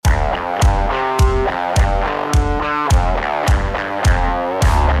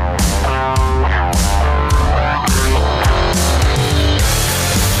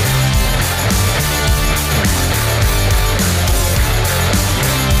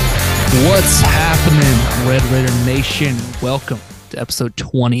What's happening, Red Raider Nation? Welcome to episode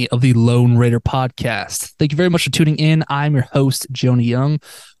 20 of the Lone Raider Podcast. Thank you very much for tuning in. I'm your host, Joni Young.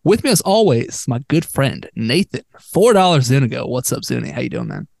 With me, as always, my good friend, Nathan. $4 Zunigo. What's up, Zuni? How you doing,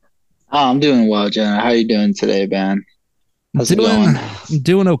 man? Oh, I'm doing well, Jenna. How you doing today, man? How's it going? I'm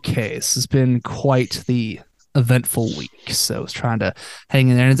doing okay. This has been quite the eventful week, so I was trying to hang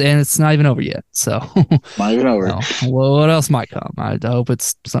in there, and it's not even over yet. So, Not even over. well, what else might come? I hope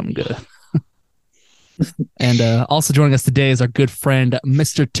it's something good. And also joining us today is our good friend,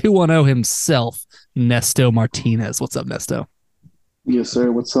 Mr. 210 himself, Nesto Martinez. What's up, Nesto? Yes, sir.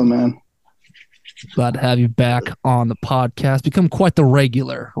 What's up, man? Glad to have you back on the podcast. Become quite the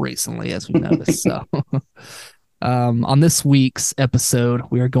regular recently, as we noticed. So, on this week's episode,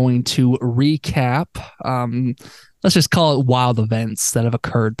 we are going to recap, let's just call it wild events that have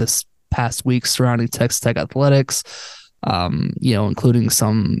occurred this past week surrounding Texas Tech athletics, including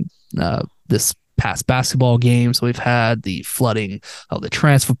some this past basketball games we've had, the flooding of the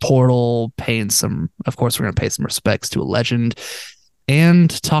transfer portal, of course, we're going to pay some respects to a legend,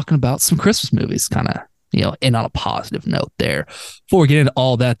 and talking about some Christmas movies, kind of, and on a positive note there. Before we get into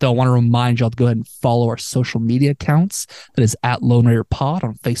all that, though, I want to remind y'all to go ahead and follow our social media accounts. That is at Lone Raider Pod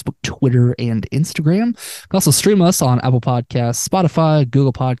on Facebook, Twitter, and Instagram. You can also stream us on Apple Podcasts, Spotify,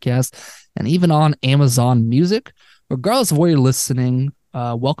 Google Podcasts, and even on Amazon Music. Regardless of where you're listening,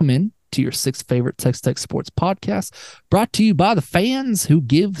 welcome in to your sixth favorite Texas Tech sports podcast, brought to you by the fans who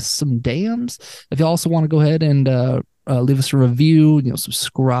give some dams. If you also want to go ahead and leave us a review,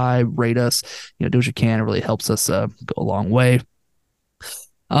 subscribe, rate us, do what you can. It really helps us go a long way.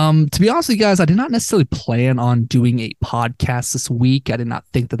 To be honest with you guys, I did not necessarily plan on doing a podcast this week. I did not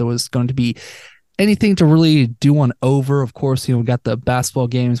think that there was going to be anything to really do on over. Of course, we got the basketball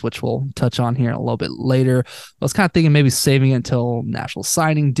games, which we'll touch on here a little bit later. I was kind of thinking maybe saving it until National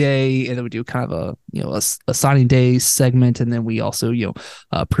Signing Day, and then we do kind of a signing day segment, and then we also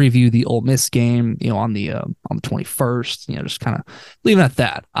preview the Ole Miss game on the 21st. Just kind of leaving it at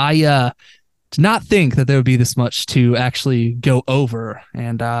that. I did not think that there would be this much to actually go over,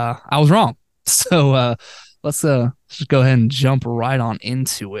 and I was wrong. So let's just go ahead and jump right on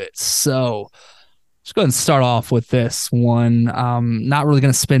into it. So let's go ahead and start off with this one. Not really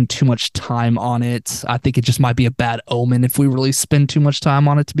going to spend too much time on it. I think it just might be a bad omen if we really spend too much time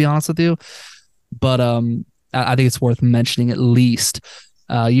on it, to be honest with you. But I think it's worth mentioning at least.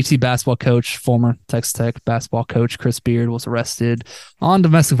 UT basketball coach, former Texas Tech basketball coach Chris Beard was arrested on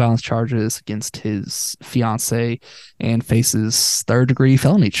domestic violence charges against his fiance and faces third-degree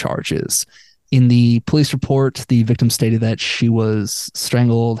felony charges. In the police report, the victim stated that she was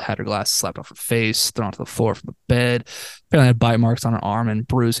strangled, had her glasses slapped off her face, thrown to the floor from the bed, apparently had bite marks on her arm and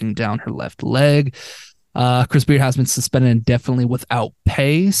bruising down her left leg. Chris Beard has been suspended indefinitely without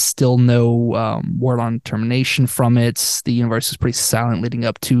pay. Still no word on termination from it. The university was pretty silent leading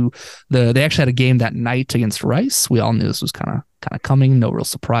up to they actually had a game that night against Rice. We all knew this was kind of coming. No real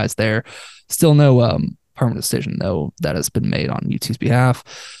surprise there. Still no permanent decision, though, that has been made on UT's behalf.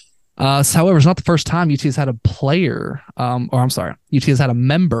 However, it's not the first time UT has had a player, UT has had a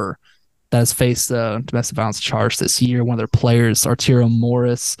member that has faced a domestic violence charge this year. One of their players, Arturo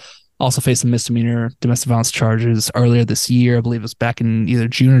Morris, also faced a misdemeanor domestic violence charges earlier this year. I believe it was back in either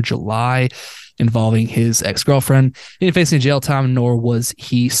June or July, involving his ex-girlfriend. He didn't face any jail time, nor was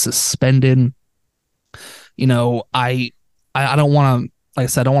he suspended. I don't want to, like I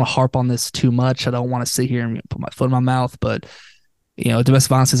said, I don't want to harp on this too much. I don't want to sit here and put my foot in my mouth, but domestic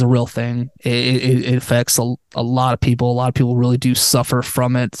violence is a real thing. It affects a lot of people. A lot of people really do suffer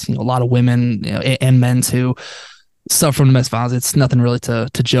from it. A lot of women and men too suffer from domestic violence. It's nothing really to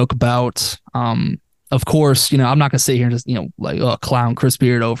joke about. Of course, I'm not going to sit here and just clown Chris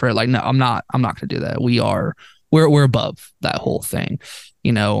Beard over it. Like, no, I'm not going to do that. We're above that whole thing,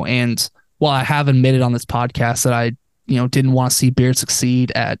 And while I have admitted on this podcast that I didn't want to see Beard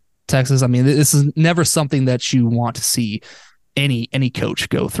succeed at Texas, I mean, this is never something that you want to see any coach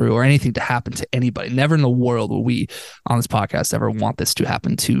go through or anything to happen to anybody. Never in the world will we on this podcast ever want this to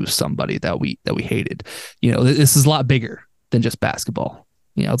happen to somebody that we hated. This is a lot bigger than just basketball.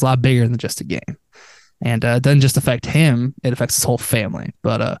 It's a lot bigger than just a game. And it doesn't just affect him, it affects his whole family.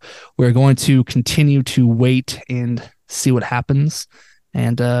 But we're going to continue to wait and see what happens.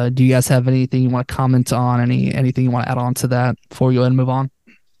 And do you guys have anything you want to comment on? Anything you want to add on to that before we go ahead and move on?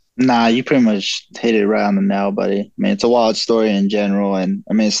 Nah, you pretty much hit it right on the nail, buddy. I mean, it's a wild story in general, and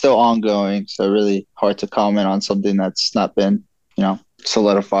I mean, it's still ongoing, so really hard to comment on something that's not been,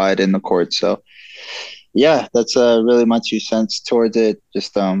 solidified in the court. So, yeah, that's really my 2 cents towards it.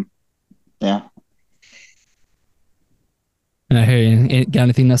 Just, yeah. And I hear you. Got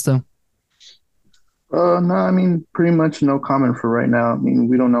anything, Nesto? No, I mean, pretty much no comment for right now. I mean,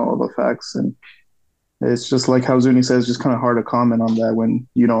 we don't know all the facts, and it's just like how Zuni says, just kind of hard to comment on that when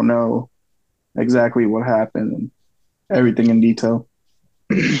you don't know exactly what happened and everything in detail.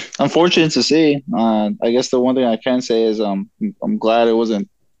 Unfortunate to see. I guess the one thing I can say is I'm glad it wasn't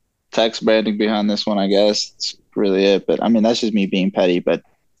text branding behind this one. I guess it's really it. But I mean, that's just me being petty. But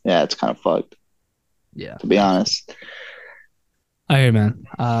yeah, it's kind of fucked Yeah, to be honest. I hear you,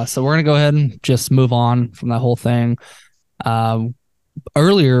 man. So we're gonna go ahead and just move on from that whole thing. Uh,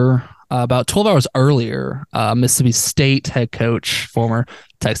 Earlier, about 12 hours earlier, Mississippi State head coach, former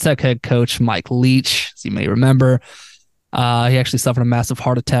Texas Tech head coach Mike Leach, as you may remember, he actually suffered a massive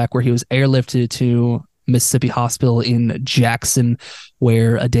heart attack where he was airlifted to Mississippi Hospital in Jackson,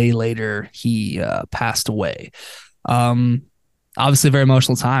 where a day later he passed away. Um, Obviously, a very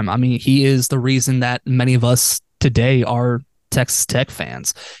emotional time. I mean, he is the reason that many of us today are Texas Tech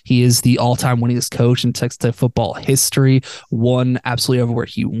fans. He is the all-time winningest coach in Texas Tech football history, won absolutely everywhere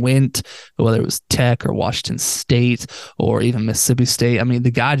he went, whether it was Tech or Washington State or even Mississippi State. I mean,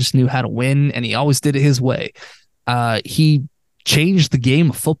 the guy just knew how to win, and he always did it his way. He changed the game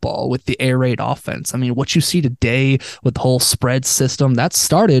of football with the air raid offense. I mean, what you see today with the whole spread system, that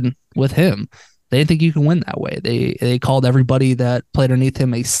started with him. They didn't think you can win that way. They called everybody that played underneath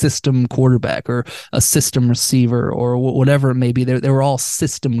him a system quarterback or a system receiver or whatever it may be. They were all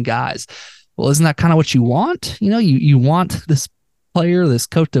system guys. Well, isn't that kind of what you want? You want this player, this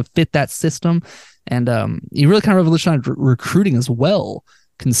coach to fit that system. And he really kind of revolutionized recruiting as well,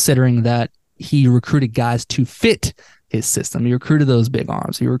 considering that he recruited guys to fit his system. He recruited those big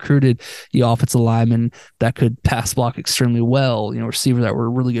arms. He recruited the offensive linemen that could pass block extremely well, receivers that were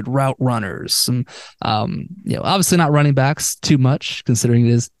really good route runners. Some, obviously not running backs too much considering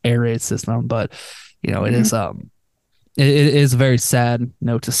it is air raid system, but it is it is very sad,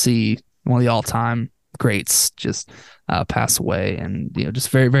 to see one of the all-time greats just pass away, and just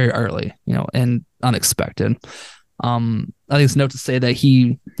very, very early, and unexpected. I think it's note to say that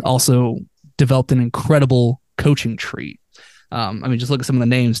he also developed an incredible coaching tree. Just look at some of the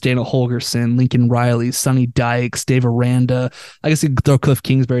names: Daniel Holgerson, Lincoln Riley, Sonny Dykes, Dave Aranda. I guess you could throw Cliff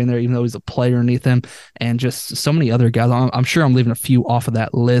Kingsbury in there, even though he's a player underneath him, and just so many other guys. I'm sure I'm leaving a few off of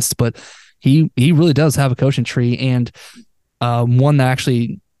that list, but he really does have a coaching tree, and one that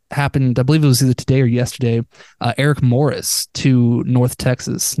actually happened, I believe it was either today or yesterday. Eric Morris to North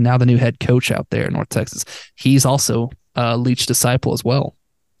Texas, now the new head coach out there in North Texas. He's also a Leach disciple as well.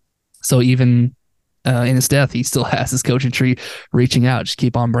 So even in his death, he still has his coaching tree reaching out. Just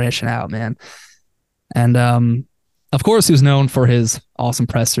keep on branching out, man. And of course, he was known for his awesome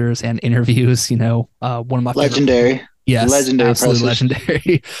pressers and interviews. One of my legendary. Favorite, yes, legendary, absolutely pressers.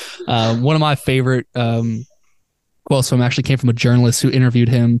 legendary. One of my favorite quotes from actually came from a journalist who interviewed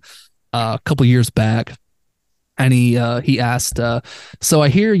him a couple years back, and he asked, "So I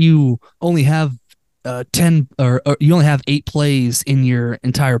hear you only have 10 or you only have 8 plays in your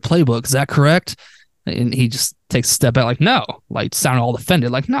entire playbook. Is that correct?" And he just takes a step back, like, no, like sounding all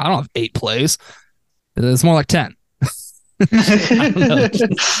offended, like, no, I don't have 8 plays. It's more like 10. I don't know.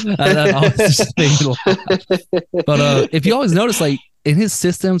 That always just made me laugh. But if you always notice, like in his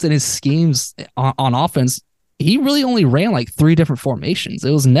systems and his schemes on offense, he really only ran like 3 different formations. It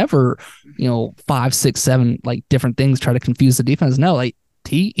was never, 5, 6, 7 like different things try to confuse the defense. No, like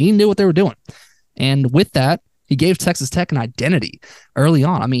he knew what they were doing. And with that, he gave Texas Tech an identity early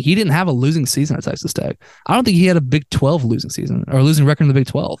on. I mean, he didn't have a losing season at Texas Tech. I don't think he had a Big 12 losing season or losing record in the Big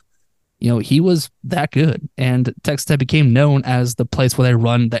 12. He was that good. And Texas Tech became known as the place where they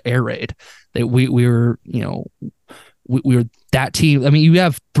run the air raid. We were, we were that team. I mean, you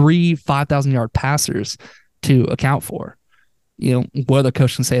have 3 5,000-yard passers to account for. What other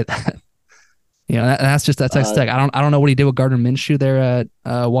coach can say that? That's just that Texas Tech. I don't know what he did with Gardner Minshew there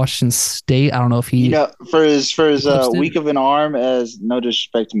at Washington State. I don't know if he for his weak of an arm, as no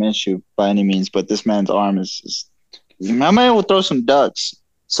disrespect to Minshew by any means, but this man's arm is my man will throw some ducks.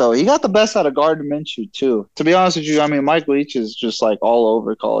 So he got the best out of Gardner Minshew too. To be honest with you, I mean Mike Leach is just like all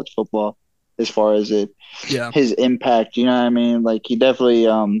over college football as far as his impact. You know what I mean? Like he definitely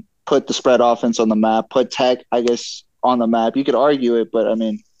put the spread offense on the map, put Tech, I guess, on the map. You could argue it, but I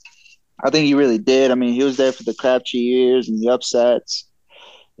mean, I think he really did. I mean, he was there for the Crabtree years and the upsets,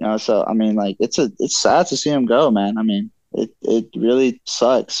 So I mean, like it's sad to see him go, man. I mean, it really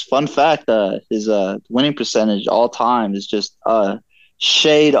sucks. Fun fact: his winning percentage all time is just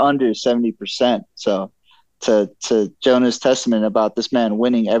shade under 70%. So to Jonah's testament about this man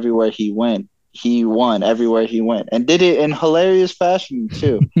winning everywhere he went, he won everywhere he went and did it in hilarious fashion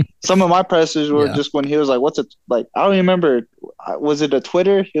too. Some of my pressers were just when he was like, "What's it like?" I don't even remember. Was it a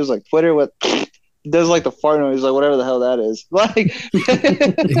Twitter? He was like, "Twitter, what?" does like the fart noise, like whatever the hell that is. Like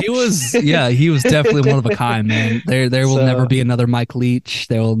He was definitely one of a kind, man. There will never so be another Mike Leach.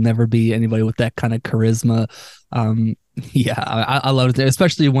 There will never be anybody with that kind of charisma. Um, yeah, I loved it,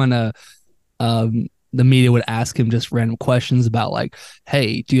 especially when the media would ask him just random questions about like,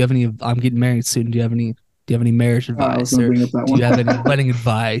 hey, do you have any? I'm getting married soon. Do you have any marriage I was advice, gonna or bring up that do one. you have any wedding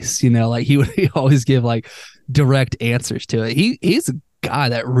advice? Like he always give like direct answers to it. He's a guy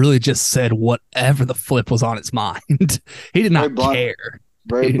that really just said whatever the flip was on his mind. He did very not blunt, care.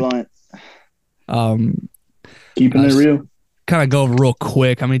 very blunt. um, Keeping it real. kind of go over real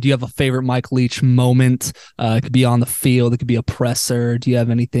quick. I mean, do you have a favorite Mike Leach moment? It could be on the field. It could be a presser. Do you have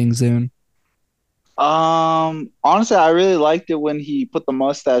anything, Zune? Honestly, I really liked it when he put the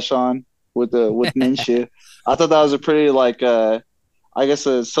mustache on with Minshew. I thought that was a pretty like I guess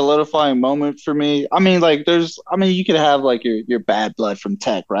a solidifying moment for me. I mean, like you could have like your bad blood from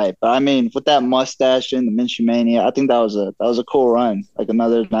Tech, right? But I mean, with that mustache and the Minshew mania, I think that was a cool run. Like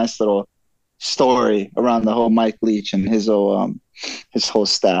another nice little story around the whole Mike Leach and his whole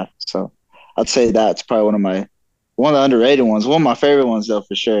staff. So I'd say that's probably one of the underrated ones. One of my favorite ones though,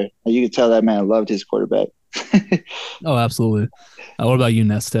 for sure. You could tell that man loved his quarterback. Oh, absolutely. What about you,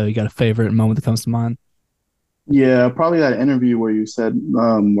 Nesto? You got a favorite moment that comes to mind? Yeah, probably that interview where you said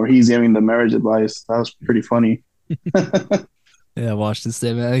where he's giving the marriage advice. That was pretty funny. Yeah, I watched this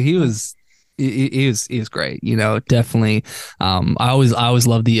day, man. He was great. Definitely. I always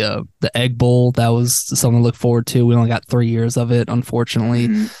loved the Egg Bowl. That was something to look forward to. We only got 3 years of it, unfortunately.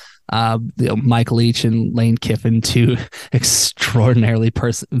 Mm-hmm. Mike Leach and Lane Kiffin, two extraordinarily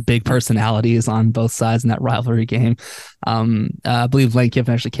big personalities on both sides in that rivalry game. I believe Lane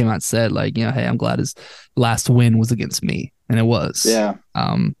Kiffin actually came out and said, like, hey, I'm glad his last win was against me, and it was. Yeah.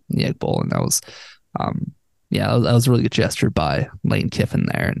 The Egg Bowl, and that was, that was a really good gesture by Lane Kiffin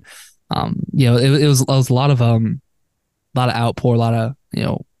there, and it was a lot of outpour, a lot of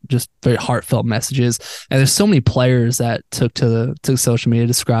just very heartfelt messages. And there's so many players that took to social media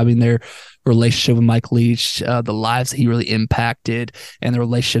describing their relationship with Mike Leach, the lives that he really impacted, and the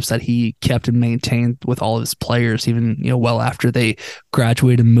relationships that he kept and maintained with all of his players, even well after they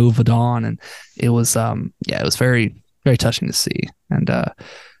graduated and moved on. And it was it was very, very touching to see. And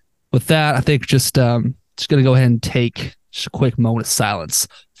with that, I think just gonna go ahead and take just a quick moment of silence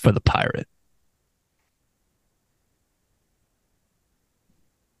for the Pirate.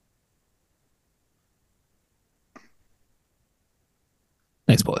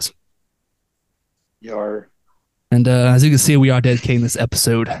 Thanks, boys. Yar. And as you can see, we are dedicating this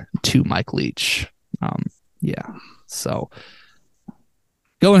episode to Mike Leach. Yeah. So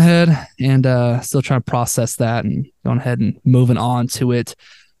going ahead and still trying to process that and going ahead and moving on to it.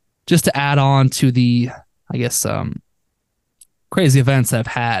 Just to add on to the, I guess, crazy events that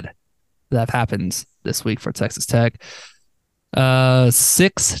have happened this week for Texas Tech.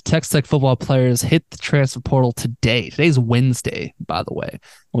 6 Texas Tech football players hit the transfer portal today. Today's Wednesday, by the way.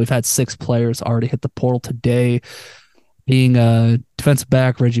 We've had 6 players already hit the portal today, being defensive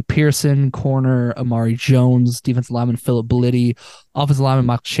back Reggie Pearson, corner Amari Jones, defensive lineman Philip Blitty, offensive lineman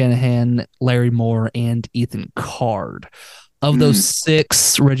Michael Shanahan, Larry Moore, and Ethan Card. Of those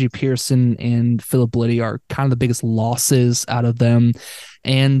 6, Reggie Pearson and Philip Blitty are kind of the biggest losses out of them.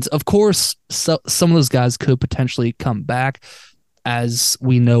 And of course, some of those guys could potentially come back. As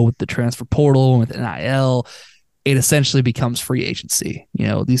we know with the transfer portal and with NIL, it essentially becomes free agency.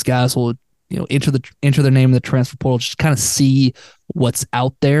 These guys will, enter their name in the transfer portal, just kind of see what's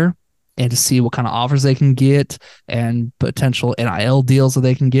out there and to see what kind of offers they can get and potential NIL deals that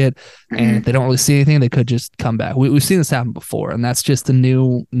they can get. And if they don't really see anything, they could just come back. We've seen this happen before, and that's just the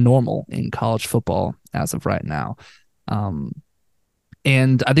new normal in college football as of right now.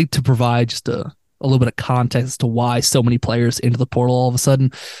 And I think to provide just a little bit of context as to why so many players into the portal all of a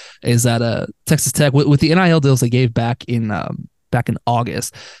sudden is that Texas Tech, with the NIL deals they gave back in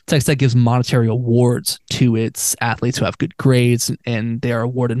August, Texas Tech gives monetary awards to its athletes who have good grades, and they are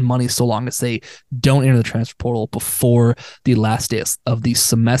awarded money so long as they don't enter the transfer portal before the last day of the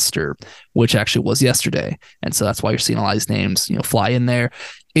semester, which actually was yesterday. And so that's why you're seeing a lot of these names, fly in there.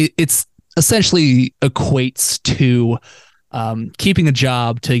 It's essentially equates to keeping a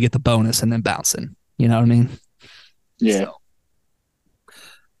job till you get the bonus and then bouncing. You know what I mean? Yeah. So,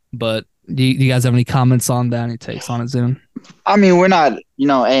 but do you guys have any comments on that? Any takes on it, Zoom? I mean, we're not,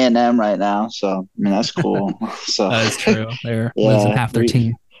 A&M right now, so I mean that's cool. So That's true. They're losing half their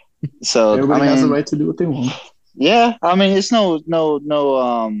team. So Everybody has the right to do what they want. Yeah, I mean it's no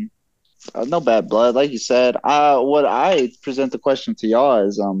bad blood, like you said. What I present the question to y'all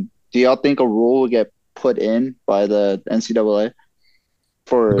is, do y'all think a rule will get put in by the NCAA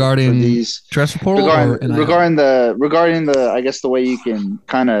for regarding these transfer portal regarding or NIL? regarding the I guess the way you can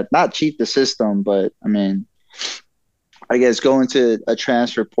kind of not cheat the system, but I mean I guess go into a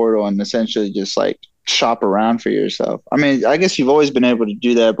transfer portal and essentially just like shop around for yourself. I mean, I guess you've always been able to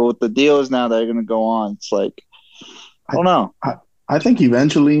do that, but with the deals now that are going to go on, it's like I I, don't know. I, I think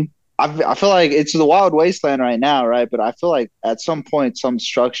eventually, I feel like it's the wild wasteland right now, right? But I feel like at some point, some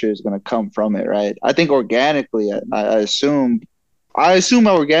structure is going to come from it, right? I think organically, I assume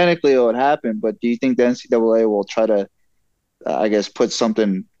organically it would happen. But do you think the NCAA will try to, I guess, put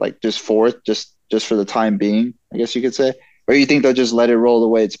something like just forth, just for the time being? I guess you could say, or you think they'll just let it roll the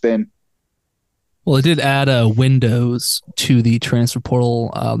way it's been? Well, it did add windows to the transfer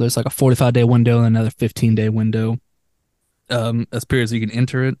portal. There's like a 45-day window and another 15-day window as periods you can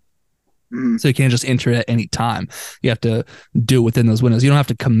enter it. Mhm. So you can't just enter it at any time. You have to do it within those windows. You don't have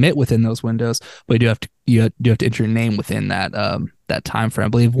to commit within those windows, but you do have to enter your name within that time frame. I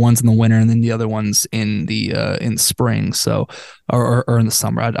believe one's in the winter and then the other one's in spring. So or in the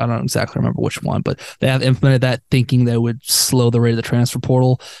summer. I don't exactly remember which one, but they have implemented that thinking that would slow the rate of the transfer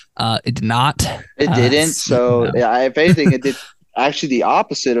portal. It did not. It didn't. So No. yeah, if anything, it did actually the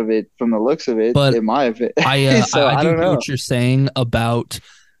opposite of it from the looks of it, But in my opinion. So I I do don't get know. what you're saying about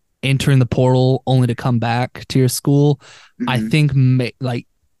entering the portal only to come back to your school. I Hmm. think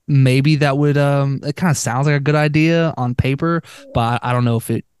maybe that would it kind of sounds like a good idea on paper, but I don't know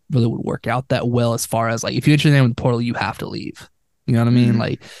if it really would work out that well as far as like if you enter your name in the portal, you have to leave. You know what I mean? Hmm.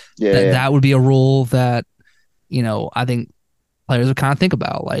 Like Yeah, yeah. that would be a rule that, I think players would kind of think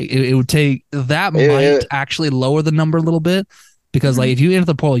about. Like it would take that might It, actually lower the number a little bit because like mhm. if you enter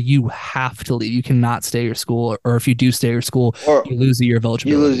the portal, you have to leave. You cannot stay at your school, or if you do stay at your school, Or you lose a year of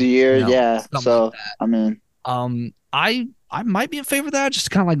you lose a eligibility. year, yeah. Something like So I mean, that. I might be in favor of that, just to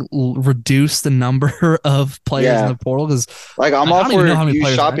kind of like reduce the number of players in yeah. the portal because Like I'm I all don't even know for how many you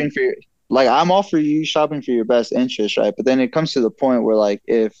players are in shopping it. for your like I'm all for you shopping for your best interest, right? But then it comes to the point where like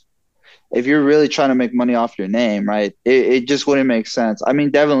if you're really trying to make money off your name, right, it just wouldn't make sense. I mean,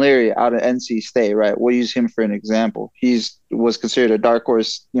 Devin Leary out of NC State, right? We'll use him for an example. He's was considered a dark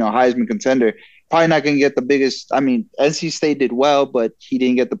horse, Heisman contender. Probably not going to get the biggest. I mean, NC State did well, but he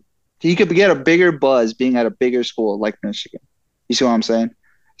didn't get the. He could get a bigger buzz being at a bigger school like Michigan. You see what I'm saying?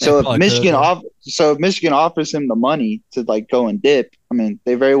 They probably could, yeah. So if Michigan offers him the money to like go and dip, I mean,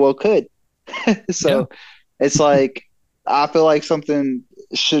 they very well could. Yeah. So it's like I feel like something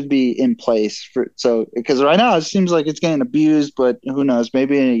should be in place for so because right now it seems like it's getting abused, but who knows?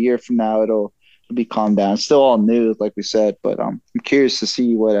 Maybe in a year from now it'll be calmed down. It's still all new, like we said, but I'm curious to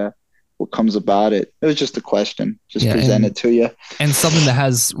see what comes about it. It was just a question, just Yeah, presented to you. and something that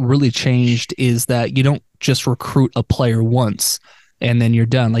has really changed is that you don't just recruit a player once and then you're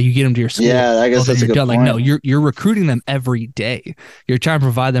done. Like you get them to your school, Yeah, I oh, guess then that's a you're good done. Like no, point. you're recruiting them every day. You're trying to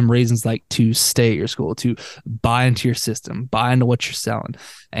provide them reasons like to stay at your school, to buy into your system, buy into what you're selling.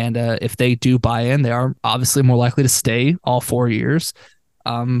 And if they do buy in, they are obviously more likely to stay all 4 years.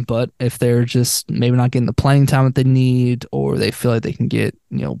 But if they're just maybe not getting the playing time that they need, or they feel like they can get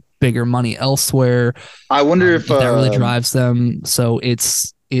bigger money elsewhere, I wonder if if that really drives them. So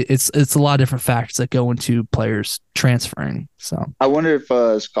it's a lot of different factors that go into players transferring. So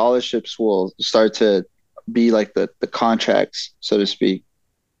scholarships will start to be like the contracts, so to speak.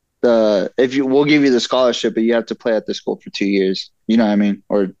 The if you we'll give you the scholarship, but you have to play at the school for 2 years. You know what I mean,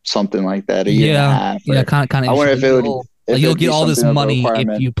 or something like that, a year and a yeah, half. yeah, Or kind of I wonder interesting. if You'll it'd get be all this something of a money if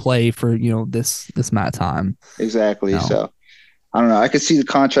requirement. you play for this amount of time. Exactly. No, So I don't know. I could see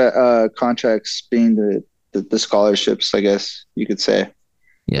the contracts being the scholarships, I guess you could say,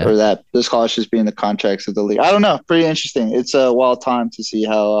 yeah, or that the scholarships being the contracts of the league. I don't know. Pretty interesting. It's a wild time to see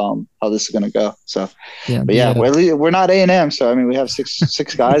how this is gonna go. So, yeah, but yeah, we're not A&M, so I mean we have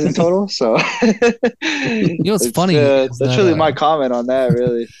six guys in total. So what's funny is that's that really my comment on that,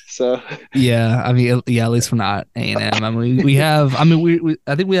 really. So yeah, I mean, yeah, at least we're not A&M. I mean, we have, I mean,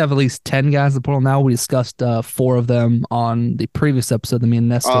 I think we have at least 10 guys in the portal now. We discussed four of them on the previous episode that me and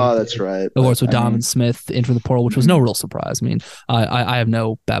Nestor oh, that's did. right. Of But course, with I Donovan mean, Smith entering the portal, which was no mhm. real surprise. I mean, I have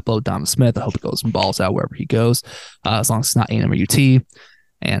no bad blood with Donovan Smith. I hope he goes and balls out wherever he goes, as long as it's not A&M or UT.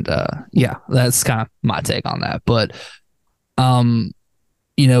 And yeah, that's kind of my take on that. But um,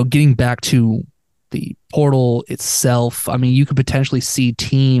 getting back to the portal itself, I mean, you could potentially see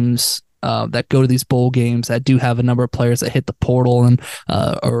teams that go to these bowl games that do have a number of players that hit the portal and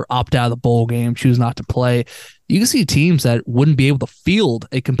or opt out of the bowl game, choose not to play. You can see teams that wouldn't be able to field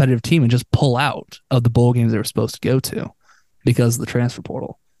a competitive team and just pull out of the bowl games they were supposed to go to because of the transfer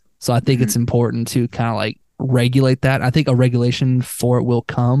portal. So I think it's Mhm. important to kind of like regulate that. I think a regulation for it will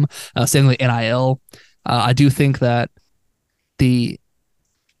come. Same like NIL. I do think that the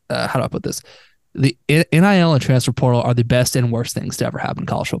how do I put this? The NIL and transfer portal are the best and worst things to ever happen in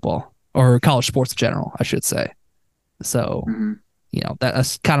college football or college sports in general, I should say. So,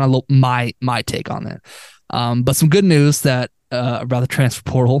 that's kind of my take on that. But some good news that about the transfer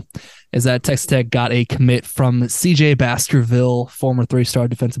portal is that Texas Tech got a commit from CJ Baskerville, former 3-star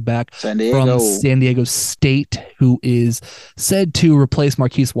defensive back from San Diego State, who is said to replace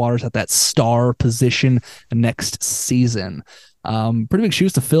Marquise Waters at that star position next season. Pretty big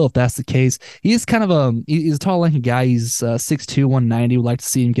shoes to fill if that's the case. He's kind of he's a tall, lanky guy. He's 6'2", 190. Would like to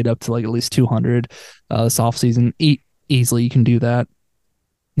see him get up to like at least 200 this offseason. Easily you can do that.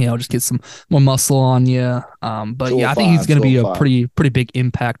 Just get some more muscle on you. But yeah, I think he's going to be a pretty big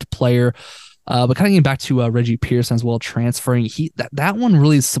impact player. But kind of getting back to Reggie Pearson as well, transferring, that one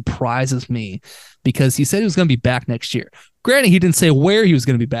really surprises me because he said he was going to be back next year. Granted, he didn't say where he was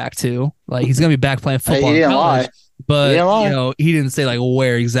going to be back to. Like, he's going to be back playing football in college. But he didn't say like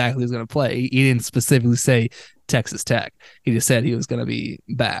where exactly he was going to play. He didn't specifically say Texas Tech. He just said he was going to be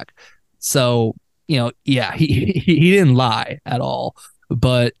back. So, yeah, he didn't lie at all.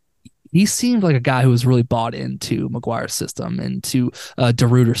 But he seemed like a guy who was really bought into McGuire's system and to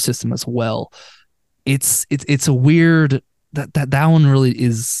DeRuyter's system as well. It's a weird that one really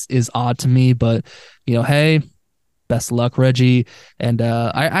is odd to me. But hey, best of luck, Reggie. And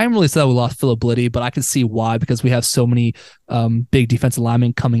I'm really sad we lost Philip Bliddy, but I can see why, because we have so many big defensive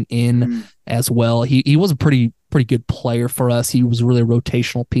linemen coming in as well. He was a pretty good player for us. He was really a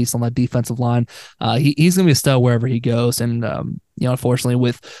rotational piece on that defensive line. He's going to be a stud wherever he goes. And, unfortunately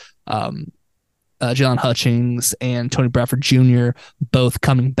with Jalen Hutchings and Tony Bradford Jr. both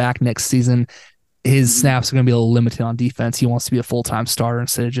coming back next season, his snaps are going to be a little limited on defense. He wants to be a full-time starter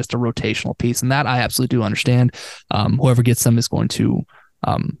instead of just a rotational piece. And that I absolutely do understand. Whoever gets them is going to,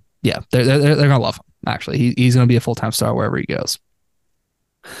 they're going to love him. Actually, he's going to be a full-time star wherever he goes.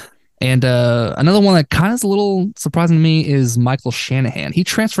 And another one that kind of is a little surprising to me is Michael Shanahan. He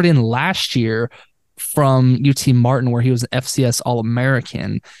transferred in last year from UT Martin, where he was an FCS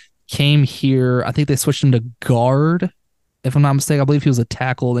All-American. Came here, I think they switched him to guard, if I'm not mistaken. I believe he was a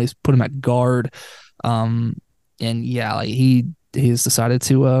tackle. They put him at guard. And yeah, like he's decided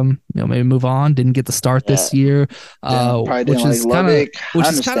to maybe move on. Didn't get the start this year, which is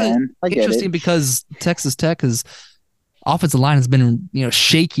kind of interesting because Texas Tech is. Offensive line has been,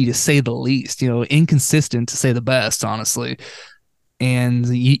 shaky to say the least, inconsistent to say the best, honestly. And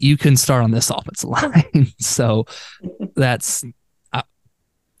you couldn't start on this offensive line. So that's, I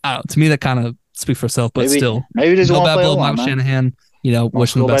don't know, to me, that kind of speaks for itself, but maybe just no bad blood, Michael Shanahan,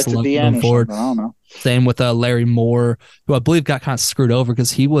 wishing the best of luck moving forward. I don't know. Same with Larry Moore, who I believe got kind of screwed over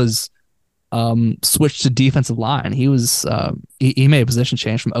because he was switched to defensive line. He was he made a position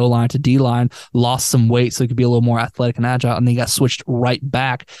change from O-line to D-line, lost some weight so he could be a little more athletic and agile, and then he got switched right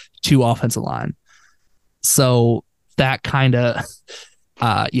back to offensive line. So that kind of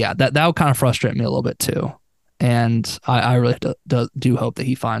that would kind of frustrate me a little bit too. And I really do hope that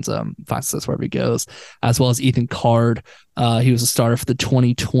he finds success wherever he goes, as well as Ethan Card. He was a starter for the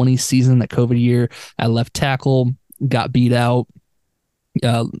 2020 season, that COVID year, at left tackle, got beat out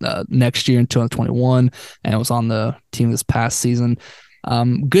next year in 2021, and was on the team this past season.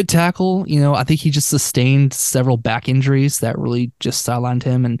 Good tackle. I think he just sustained several back injuries that really just sidelined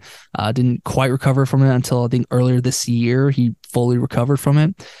him and didn't quite recover from it until I think earlier this year he fully recovered from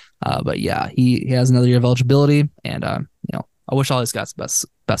it. But yeah, he has another year of eligibility, and I wish all these guys best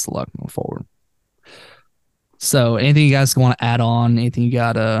of luck moving forward. So anything you guys want to add on? Anything you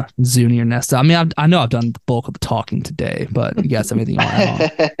got, Zuni or Nesta? I mean, I know I've done the bulk of the talking today, but you guys have anything you want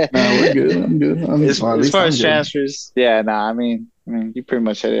to add on? No, we're good. I'm good. As far as transfers, I mean, you pretty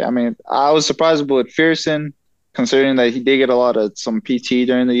much hit it. I mean, I was surprised with Pearson, considering that he did get a lot of some PT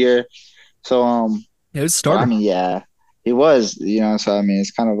during the year. So, it was starting. I mean, yeah, he was, so I mean,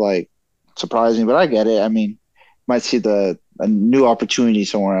 it's kind of like surprising, but I get it. I mean, might see a new opportunity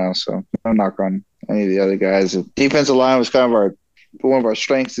somewhere else. So no knock on any of the other guys. The defensive line was kind of one of our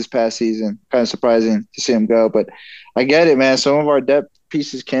strengths this past season. Kind of surprising to see him go, but I get it, man. Some of our depth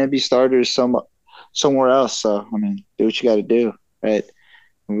pieces can be starters somewhere else. So I mean, do what you got to do, right?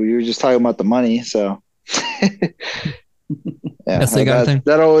 We were just talking about the money, so yeah,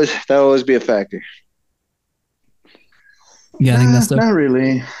 that always be a factor. Yeah, I think that's not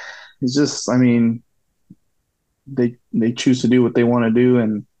really. It's just, I mean, they choose to do what they want to do,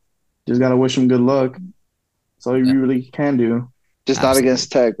 and just gotta wish them good luck. That's all you really can do. Just Absolutely. Not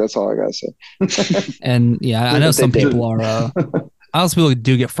against Tech. That's all I gotta say. And yeah, I know some people are. Also, people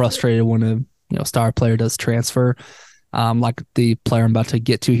do get frustrated when a star player does transfer, like the player I'm about to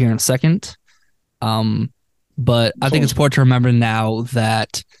get to here in a second. But I think it's important to remember now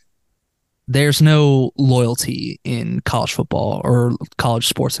that there's no loyalty in college football or college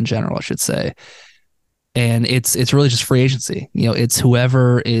sports in general, I should say. And it's really just free agency. It's it's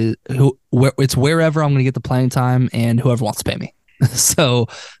wherever I'm going to get the playing time and whoever wants to pay me. So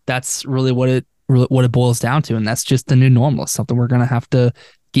that's really what it boils down to, and that's just the new normal. It's something we're going to have to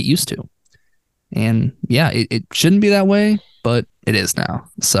get used to. And yeah, it shouldn't be that way, but it is now.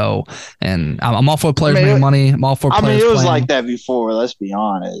 So, and I'm all for players making money. I'm all for players. It was playing. like that before. Let's be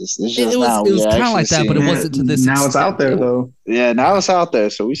honest. It's just it was kind of like that, but it wasn't to this. Now it's out there though. Yeah, now it's out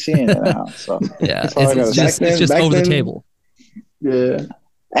there, so we're seeing it now. So yeah, it's just over the table. Yeah.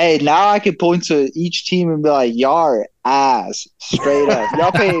 Hey, now I can point to each team and be like, y'all are ass, straight up.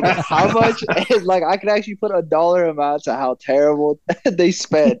 Y'all paid how much? And like, I could actually put a dollar amount to how terrible they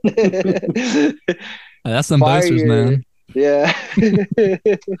spent. That's some boosters, man. Yeah.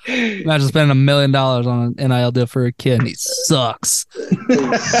 Imagine spending $1 million on an NIL deal for a kid, and he sucks.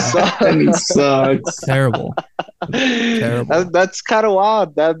 He sucks. Terrible. That's kind of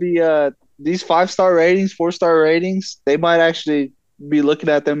wild. That'd be these 5-star ratings, 4-star ratings. They might actually be looking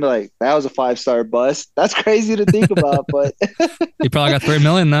at them like, that was a 5-star bust. That's crazy to think about, but he probably got $3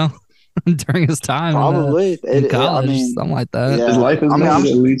 million though during his time. Probably in college, something like that. Yeah. His life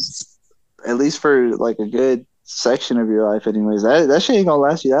is at least for like a good section of your life, anyways. That shit ain't gonna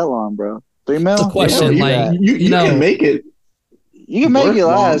last you that long, bro. $3 million. It's a question. You can make it. You can make it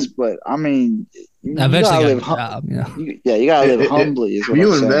last, but I mean, you eventually gotta live. You gotta live humbly. Is what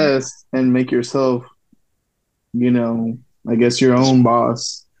you I'm invest and make yourself, I guess your own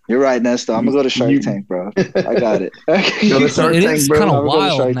boss. You're right, Nesta. I'm gonna go to Shark Tank, bro. I got it. It is kind of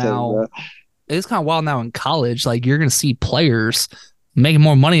wild now. It's kind of wild now in college. Like, you're gonna see players making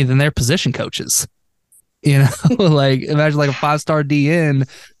more money than their position coaches. Like, imagine like a 5-star DN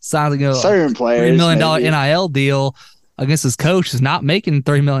signing certain players $3 million NIL deal against his coach is not making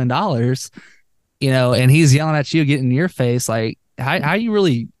 $3 million. And he's yelling at you, getting in your face. Like, how you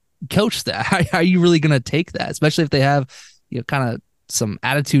really coach that? How are you really gonna take that? Especially if they have kind of some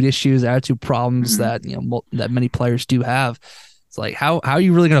attitude problems that that many players do have. It's like, how are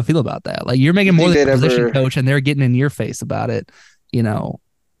you really gonna feel about that? Like, you're making more than a position coach, and they're getting in your face about it.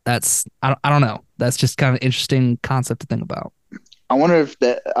 That's I don't know. That's just kind of an interesting concept to think about. I wonder if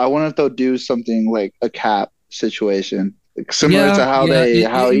they'll do something like a cap situation, similar to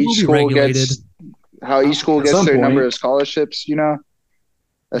how each school gets their number of scholarships.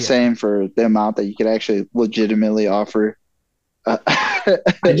 The same for the amount that you could actually legitimately offer.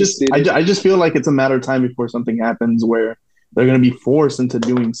 I just feel like it's a matter of time before something happens where they're going to be forced into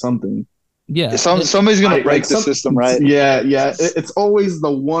doing something. Yeah, somebody's going to break the system, right? Yeah. It's always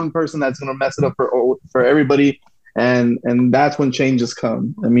the one person that's going to mess it up for everybody, and that's when changes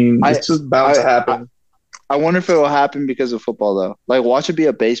come. I mean, it's just bound to happen. I wonder if it will happen because of football, though. Like, watch it be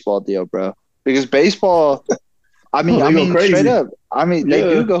a baseball deal, bro. Because baseball, I mean, straight up, they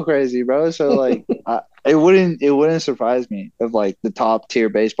do go crazy, bro. So like, it wouldn't surprise me if like the top tier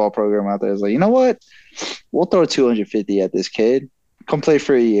baseball program out there is like, you know what, we'll throw 250 at this kid. Come play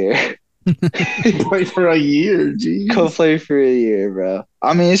for a year. Play for a year, geez. Go play for a year, bro.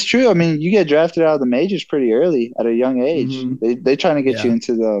 I mean, it's true. I mean, you get drafted out of the majors pretty early at a young age. Mm-hmm. They trying to get you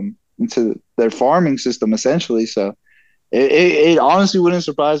into their farming system essentially. So it honestly wouldn't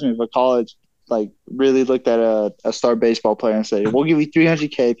surprise me if a college like really looked at a star baseball player and said, "We'll give you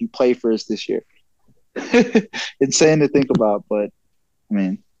 $300K if you play for us this year." Insane to think about, but I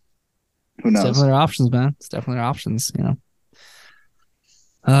mean, who knows? It's definitely options, man. It's definitely options,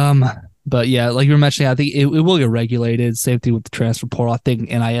 But yeah, like you were mentioning, I think it will get regulated. Same thing with the transfer portal. I think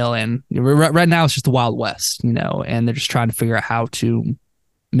NIL, and right now it's just the Wild West, and they're just trying to figure out how to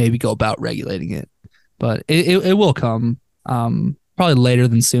maybe go about regulating it. But it will come, probably later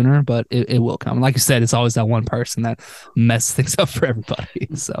than sooner, but it will come. And like you said, it's always that one person that messes things up for everybody.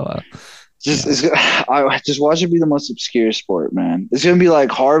 So I just watch it be the most obscure sport, man. It's gonna be like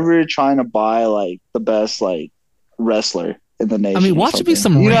Harvard trying to buy like the best like wrestler in the nation. I mean, watch it be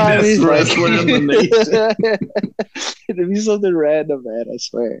some random wrestler in the nation. It'd be something random, man. I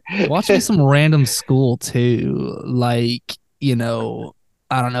swear. Watch it be some random school too, like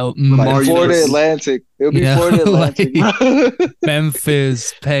I don't know, like Florida Atlantic. It would be Florida Atlantic. Like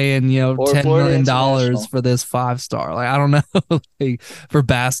Memphis paying $10 million for this 5-star. Like, I don't know, like, for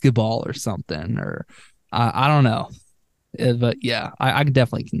basketball or something, or I don't know, but yeah, I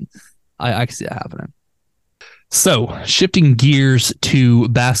definitely can. I can see that happening. So, shifting gears to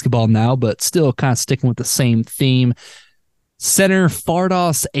basketball now, but still kind of sticking with the same theme. Center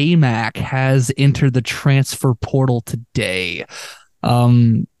Fardaws Aimaq has entered the transfer portal today.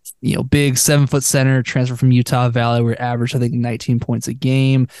 big 7-foot center, transfer from Utah Valley, where he averaged, I think, 19 points a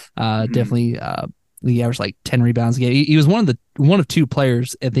game. Definitely, he averaged like 10 rebounds a game. He was one of two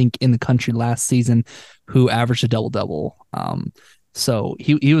players, I think, in the country last season who averaged a double-double. So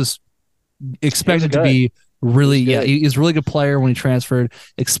he was expected to be really, he's a really good player when he transferred,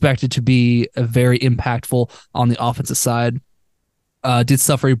 expected to be a very impactful on the offensive side. Did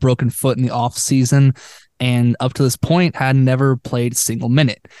suffer a broken foot in the off season, and up to this point had never played a single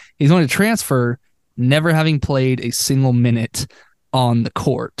minute. He's going to transfer, never having played a single minute on the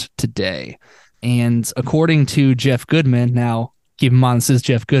court today. And according to Jeff Goodman, now keep in mind this is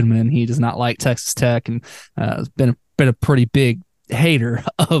Jeff Goodman, he does not like Texas Tech and has been a pretty big hater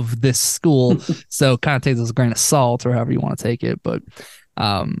of this school. So kind of take this as a grain of salt or however you want to take it. But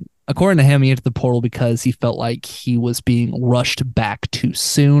according to him, he entered the portal because he felt like he was being rushed back too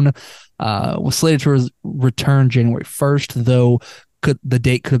soon. Was slated to return January 1st, though the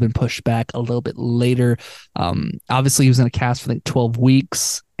date could have been pushed back a little bit later. Obviously, he was in a cast for, I think, 12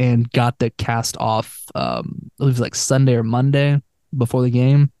 weeks and got the cast off, it was like Sunday or Monday before the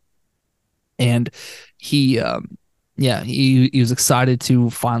game. And he was excited to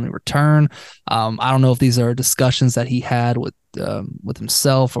finally return. I don't know if these are discussions that he had with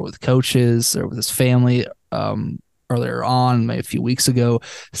himself or with coaches or with his family earlier on, maybe a few weeks ago,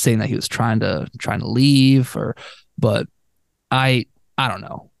 saying that he was trying to leave, but I don't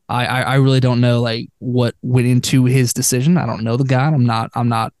know. I really don't know like what went into his decision. I don't know the guy. I'm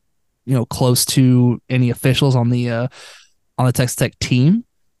not close to any officials on the Texas Tech team,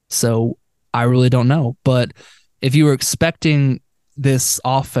 so I really don't know. But if you were expecting this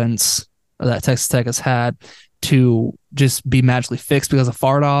offense that Texas Tech has had to just be magically fixed because of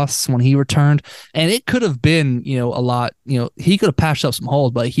Fardos when he returned, and it could have been, a lot, he could have patched up some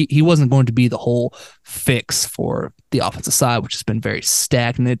holes, but he wasn't going to be the whole fix for the offensive side, which has been very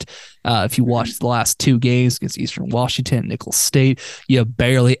stagnant. If you watch the last two games against Eastern Washington, Nicholls State, you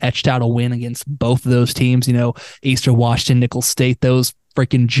barely etched out a win against both of those teams. Eastern Washington, Nicholls State, those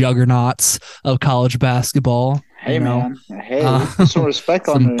freaking juggernauts of college basketball. Hey, man. Hey, put some respect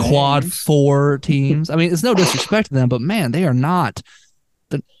on some quad names. 4 teams. I mean, it's no disrespect to them, but man, they're not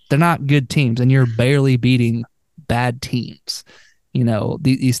good teams, and you're barely beating bad teams.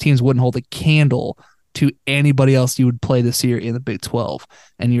 These teams wouldn't hold a candle to anybody else you would play this year in the Big 12,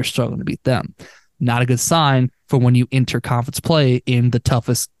 and you're struggling to beat them. Not a good sign for when you enter conference play in the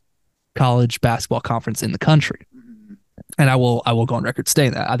toughest college basketball conference in the country. And I will go on record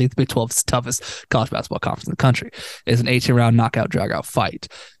saying that I think the Big 12 is the toughest college basketball conference in the country. It's an 18-round knockout drag-out fight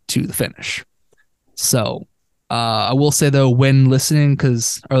to the finish. So I will say, though, when listening,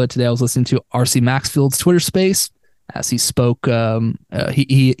 because earlier today I was listening to R.C. Maxfield's Twitter space as he spoke.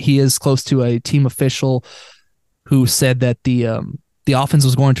 He is close to a team official who said that the offense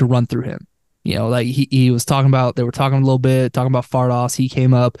was going to run through him. Like he was talking about, they were talking a little bit, talking about Fardos. He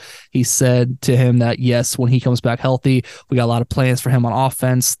came up, he said to him that, yes, when he comes back healthy, we got a lot of plans for him on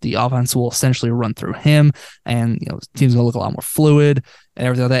offense. The offense will essentially run through him, and, the team's going to look a lot more fluid and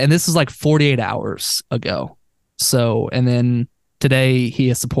everything like that. And this is like 48 hours ago. So, and then today he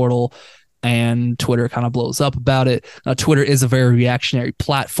hits the portal and Twitter kind of blows up about it. Twitter is a very reactionary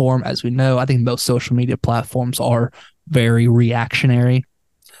platform, as we know. I think most social media platforms are very reactionary,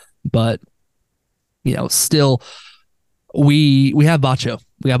 but still, we have Bacho.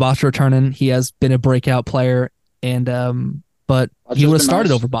 We have Bacho returning. He has been a breakout player, and but he would have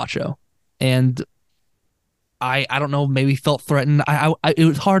started over Bacho, and I don't know, maybe felt threatened. It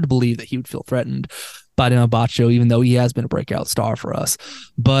was hard to believe that he would feel threatened by Dino Bacho, even though he has been a breakout star for us.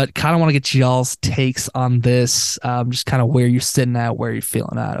 But kind of want to get y'all's takes on this, just kind of where you're sitting at, where you're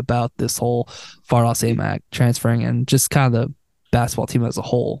feeling at about this whole Fardos Aimaq transferring, and just kind of the basketball team as a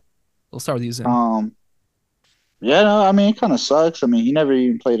whole. We'll start with you, Zim. Yeah, no, I mean, it kind of sucks. I mean, he never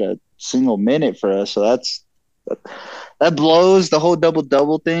even played a single minute for us, so that blows the whole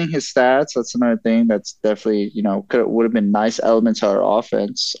double-double thing, his stats. That's another thing that's definitely, would have been nice elements of our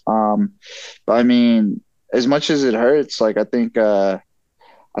offense. But I mean, as much as it hurts, like, I think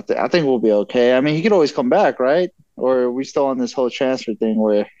we'll be okay. I mean, he could always come back, right? Or are we still on this whole transfer thing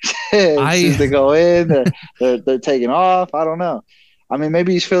where as soon as they go in, they're taking off? I don't know. I mean,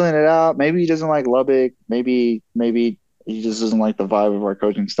 maybe he's filling it out. Maybe he doesn't like Lubbock. Maybe he just doesn't like the vibe of our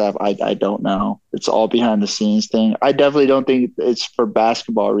coaching staff. I don't know. It's all behind the scenes thing. I definitely don't think it's for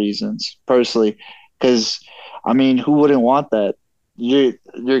basketball reasons, personally, because, I mean, who wouldn't want that?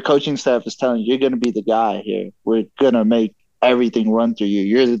 Your coaching staff is telling you you're going to be the guy here. We're going to make everything run through you.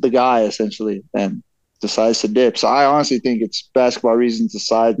 You're the guy, essentially, and decides to dip. So I honestly think it's basketball reasons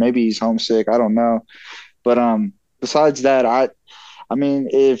aside. Maybe he's homesick. I don't know. But besides that, I mean,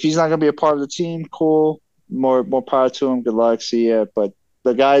 if he's not gonna be a part of the team, cool. More power to him. Good luck. See ya. But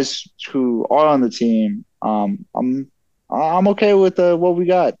the guys who are on the team, I'm okay with what we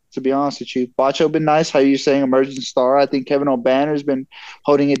got. To be honest with you, Bacho been nice. How you saying emerging star? I think Kevin O'Banner's been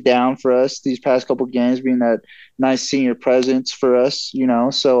holding it down for us these past couple games, being that nice senior presence for us.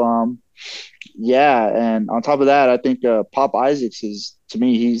 So yeah, and on top of that, I think Pop Isaacs is, to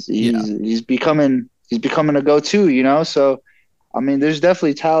me, he's becoming a go-to. So I mean, there's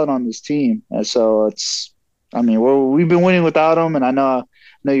definitely talent on this team, and so I mean, we've been winning without him, and I know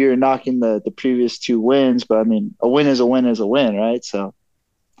you're knocking the previous 2 wins, but I mean, a win is a win is a win, right? So,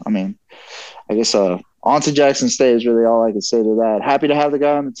 I mean, I guess on to Jackson State is really all I can say to that. Happy to have the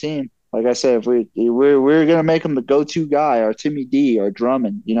guy on the team. Like I said, if we're gonna make him the go-to guy, our Timmy D, our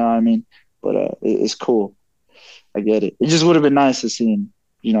Drummond, you know what I mean? But it's cool. I get it. It just would have been nice to see him,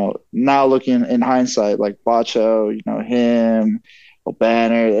 now looking in hindsight, like Bacho, him,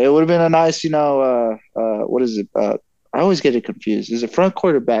 O'Banner. It would have been a nice, what is it? I always get it confused. Is it front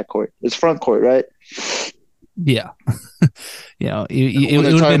court or back court? It's front court, right? Yeah. It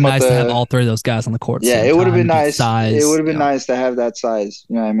would have been nice to have all three of those guys on the court. Yeah, it would have been nice. Size, it would have been nice to have that size.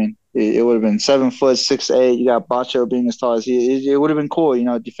 You know what I mean? It would have been 7 foot, 6'8". You got Bacho being as tall as he. It would have been cool,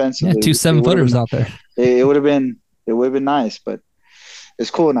 defensively. Yeah, 2 7-footers out there. It would have been nice, but it's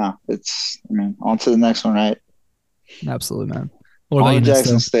cool now. On to the next one, right? Absolutely, man. What about you,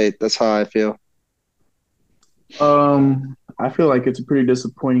 Jackson State? That's how I feel. I feel like it's a pretty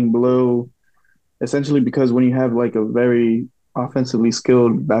disappointing blow, essentially because when you have like a very offensively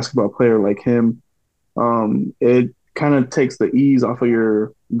skilled basketball player like him, it kind of takes the ease off of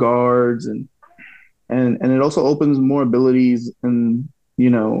your guards and it also opens more abilities in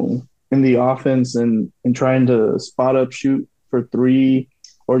the offense and trying to spot up shoot for three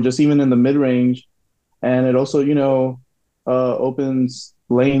or just even in the mid range. And it also, opens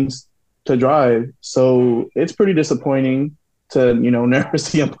lanes to drive. So it's pretty disappointing to, never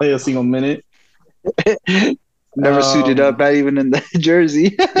see him play a single minute. Never suited up, not even in the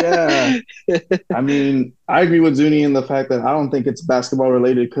jersey. Yeah. I mean, I agree with Zuni in the fact that I don't think it's basketball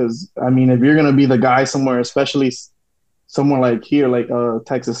related because, I mean, if you're going to be the guy somewhere, especially somewhere like here, like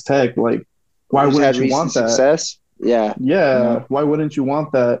Texas Tech, like, why wouldn't you want that? Success? Yeah. Yeah. Why wouldn't you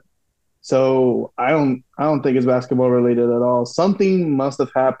want that? So I don't think it's basketball related at all. Something must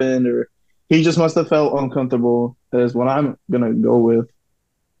have happened or he just must have felt uncomfortable is what I'm going to go with.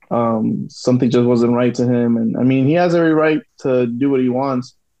 Something just wasn't right to him. And I mean, he has every right to do what he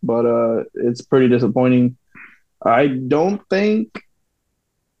wants, but it's pretty disappointing. I don't think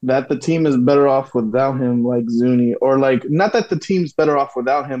that the team is better off without him, like Zuni, or like, not that the team's better off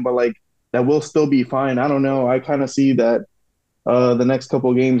without him, but like that we'll still be fine. I don't know. I kind of see that the next couple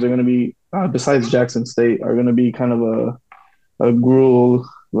of games are going to be, besides Jackson State, are going to be kind of a gruel,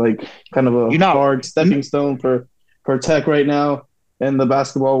 like kind of a hard stepping stone for Tech right now. In the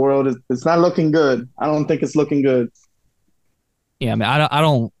basketball world, it's not looking good. I don't think it's looking good. Yeah, I mean, I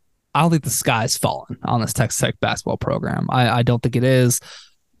don't think the sky's fallen on this Texas Tech basketball program. I don't think it is.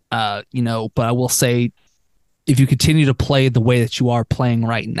 But I will say, if you continue to play the way that you are playing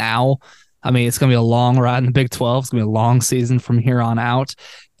right now, I mean, it's going to be a long ride in the Big 12. It's going to be a long season from here on out,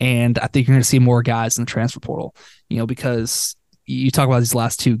 and I think you're going to see more guys in the transfer portal. Because you talk about these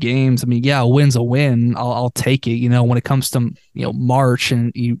last 2 games. I mean, yeah, a win's a win. I'll take it. When it comes to March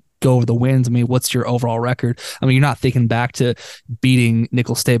and you go over the wins, I mean, what's your overall record? I mean, you're not thinking back to beating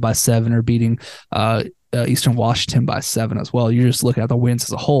Nicholls State by 7 or beating Eastern Washington by 7 as well. You're just looking at the wins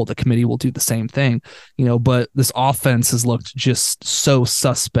as a whole. The committee will do the same thing, But this offense has looked just so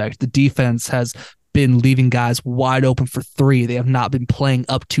suspect. The defense has been leaving guys wide open for 3. They have not been playing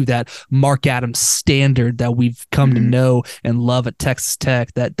up to that Mark Adams standard that we've come to know and love at Texas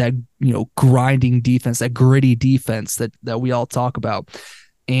Tech, that grinding defense, that gritty defense that we all talk about.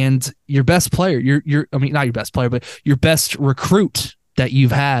 And your best player, not your best player, but your best recruit that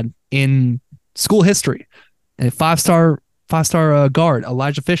you've had in school history, a five-star guard,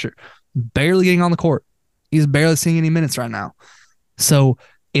 Elijah Fisher, barely getting on the court. He's barely seeing any minutes right now. So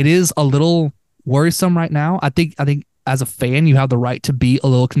it is a little worrisome right now. I think as a fan, you have the right to be a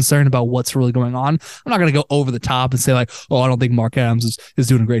little concerned about what's really going on. I'm not going to go over the top and say like, oh, I don't think Mark Adams is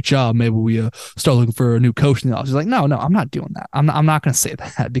doing a great job. Maybe we start looking for a new coach in the office. Like, no, I'm not doing that. I'm not going to say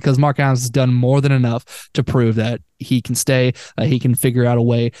that because Mark Adams has done more than enough to prove that he can stay, he can figure out a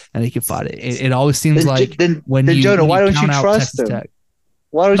way, and he can fight it. It always seems when Jonah, why don't you trust him?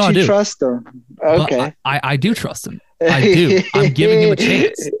 Why don't you trust him? Okay. I do trust him. I do. I'm giving him a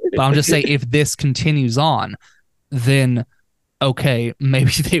chance. But I'm just saying, if this continues on, then okay,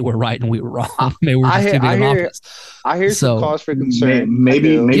 maybe they were right and we were wrong. Maybe we're I just hear, too big I of an hear, offense. I hear some So cause for concern. I Maybe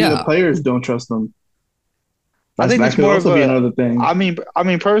do. the yeah, players don't trust them. I think That it's could more of also be a. another thing. I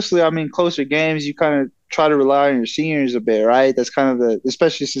mean, personally, closer games, you kind of try to rely on your seniors a bit, right? That's kind of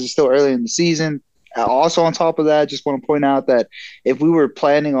especially since it's still early in the season. Also, on top of that, just want to point out that if we were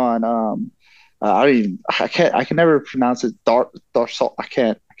planning on, I can never pronounce it. I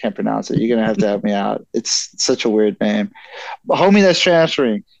can't pronounce it. You're gonna have to help me out. It's such a weird name. A homie that's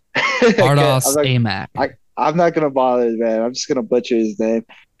transferring. Ardos Amac. I'm not gonna bother, man. I'm just gonna butcher his name.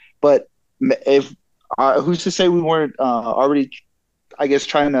 But if who's to say we weren't already, I guess,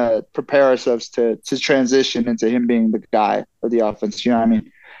 trying to prepare ourselves to transition into him being the guy of the offense. You know what I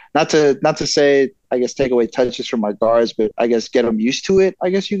mean? Not to say, I guess, take away touches from our guards, but I guess get them used to it. I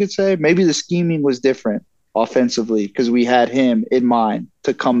guess you could say maybe the scheming was different offensively because we had him in mind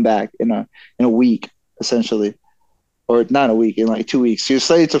to come back in a week essentially, or not a week, in like 2 weeks. He was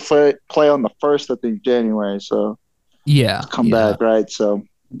slated to play on the first, I think, January. So Yeah, to come yeah. back, right? So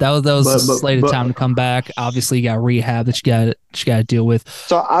That was a slated time to come back. Obviously, you got rehab that you got to deal with.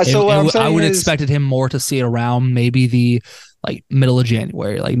 so what I'm I saying would is, expected him more to see it around maybe the like middle of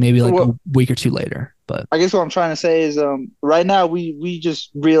January, like maybe like what a week or two later. But I guess what I'm trying to say is, right now we just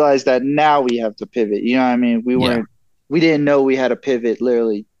realized that now we have to pivot. You know what I mean? yeah, We didn't know we had to pivot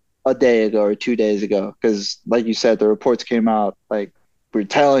literally a day ago or 2 days ago because, like you said, the reports came out. Like we're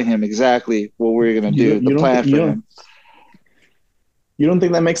telling him exactly what we're gonna You do, don't the you don't plan th- for him. you don't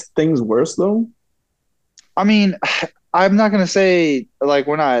think that makes things worse though? I mean, I'm not gonna say like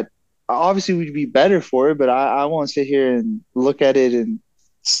we're not. Obviously, we'd be better for it, but I won't sit here and look at it and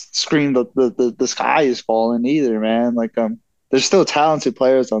scream the sky is falling either, man. Like there's still talented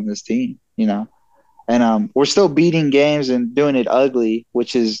players on this team, you know, and we're still beating games and doing it ugly,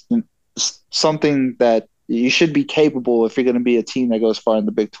 which is something that you should be capable if you're going to be a team that goes far in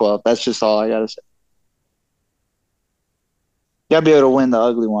the Big 12. That's just all I gotta say. You gotta be able to win the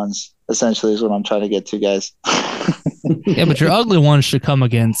ugly ones. Essentially, is what I'm trying to get to, guys. yeah. But your ugly ones should come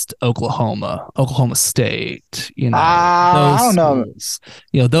against Oklahoma, Oklahoma State. I Those don't know. schools.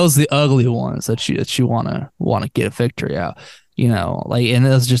 Those are the ugly ones that you wanna get a victory out. Like, and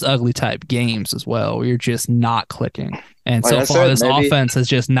those just ugly type games as well, where you're just not clicking. And Like so I far, said, this offense has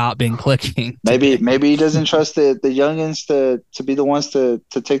just not been clicking today. maybe he doesn't trust the youngins to be the ones to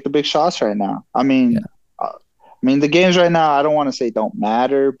take the big shots right now. Yeah, The games right now, I don't want to say don't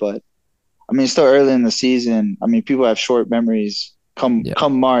matter, but it's still early in the season. People have short memories. yeah.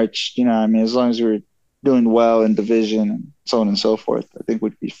 Come March, as long as we're doing well in division and so on and so forth, I think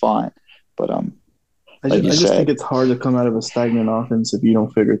we'd be fine. But like you I just said, think it's hard to come out of a stagnant offense if you don't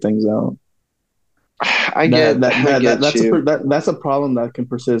figure things out. I get you. That's a problem that can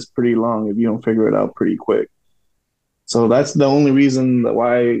persist pretty long if you don't figure it out pretty quick. So that's the only reason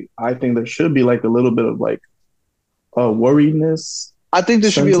why I think there should be like a little bit of like worriedness. I think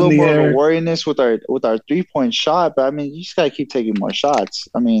there should be a sense in little the more of a air. worriness with our 3-point shot, but you just gotta keep taking more shots.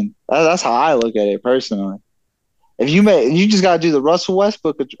 That's how I look at it personally. If you just gotta do the Russell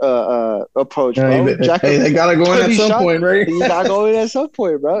Westbrook approach, bro. Hey, they gotta go in at some point, right? You gotta go in at some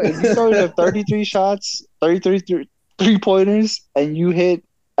point, bro. If you throw in 33 shots, 33 3-pointers, and you hit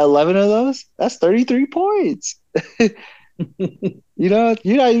 11 of those, that's 33 points. You're not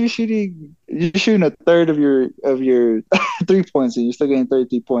even shooting. You're shooting a third of your 3 points, and you're still getting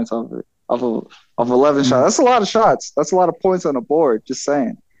 33 points off of 11 shots. That's a lot of shots. That's a lot of points on the board. Just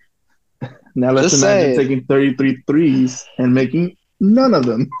saying. Now let's imagine taking 33 threes and making none of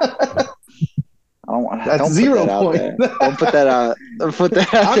them. That's 0 points. Don't put that out. Don't put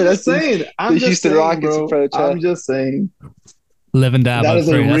that out. I'm just saying. I'm just Houston saying, Rockets bro. approach. I'm just saying. Live and die That by is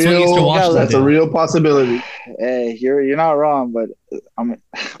three. That's what Eastern Washington. That's a real possibility. Hey, you're not wrong, but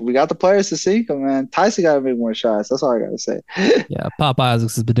we got the players to sink them, man. Tyson got to make more shots. That's all I got to say. Yeah, Pop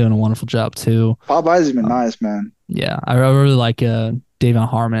Isaacs has been doing a wonderful job too. Pop Isaac's been nice, man. Yeah, I really like Davion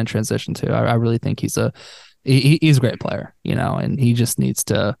Harmon in transition too. I really think he's a great player, and he just needs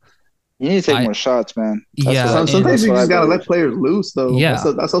to. You need to take more shots, man. Sometimes you just gotta let players loose, though. Yeah,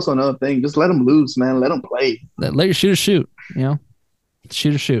 that's also another thing. Just let them loose, man. Let them play. Let your shooters shoot.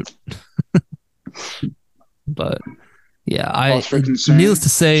 Shoot. But yeah, needless to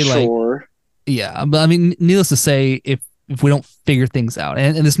say, sure. but needless to say, if we don't figure things out,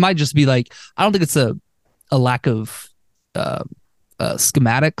 and this might just be like, I don't think it's a lack of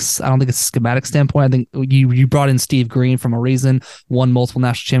schematics. I don't think it's a schematic standpoint. I think you brought in Steve Green from a reason, won multiple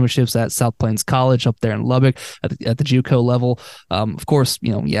national championships at South Plains College up there in Lubbock at the JUCO level. Of course,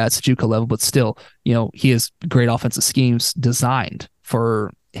 it's a JUCO level, but still, he has great offensive schemes designed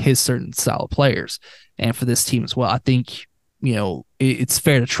for his certain style of players and for this team as well. I think it's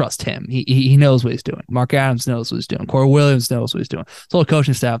fair to trust him. He knows what he's doing. Mark Adams knows what he's doing. Corey Williams knows what he's doing. The whole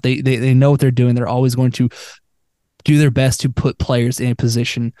coaching staff, they know what they're doing. They're always going to do their best to put players in a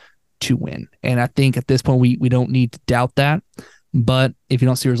position to win. And I think at this point we don't need to doubt that. But if you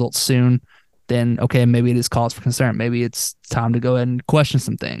don't see results soon, then okay, maybe it is cause for concern. Maybe it's time to go ahead and question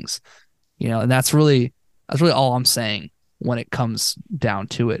some things. And that's really all I'm saying when it comes down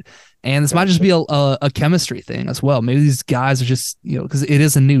to it. And this might just be a chemistry thing as well. Maybe these guys are just, because it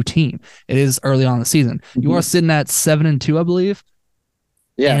is a new team. It is early on in the season. Mm-hmm. You are sitting at 7-2, I believe.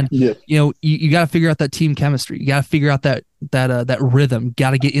 Yeah. And, you got to figure out that team chemistry. You got to figure out that rhythm.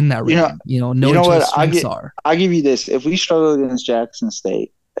 Got to get in that rhythm. Know what strengths are. I'll give you this. If we struggle against Jackson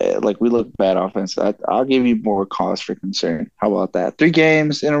State, we look bad offense, I'll give you more cause for concern. How about that? 3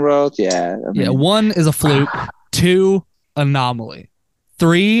 games in a row? Yeah. 1 is a fluke. 2, anomaly.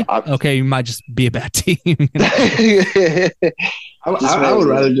 3, okay, you might just be a bad team. I would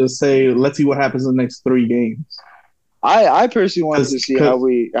rather just say, let's see what happens in the next 3 games. I personally wanted to see how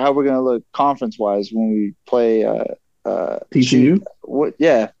we're gonna look conference wise when we play TCU. When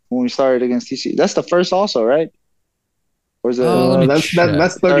we started against TCU. That's the first also, right? Or is it? That's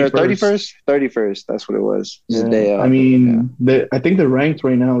 31st. 31st. That's what it was. It was a day off. I mean, I think they're ranked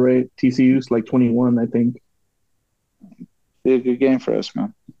right now, right? TCU's like 21, I think. Be a good game for us,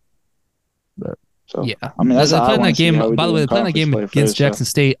 man. So yeah, I mean, they're playing that game. By the way, they're playing that game against Jackson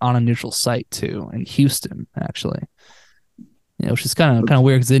State on a neutral site too, in Houston, actually. Which is kind of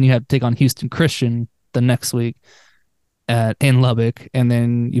weird because then you have to take on Houston Christian the next week in Lubbock, and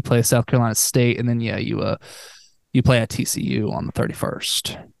then you play South Carolina State, and then you play at TCU on the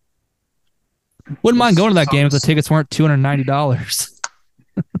 31st. Wouldn't mind going to that game if the tickets weren't $290.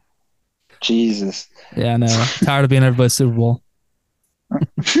 Jesus. Yeah, I know. Tired of being everybody's Super Bowl.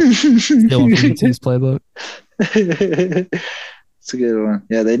 Still one from UT's playbook. It's a good one.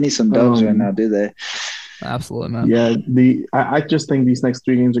 Yeah, they need some dubs right now, do they? Absolutely, man. Yeah, I just think these next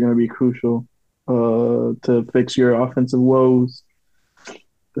 3 games are going to be crucial to fix your offensive woes,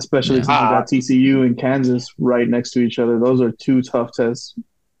 especially since you got TCU and Kansas right next to each other. Those are 2 tough tests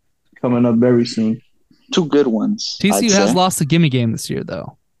coming up very soon. 2 good ones. TCU has lost a gimme game this year,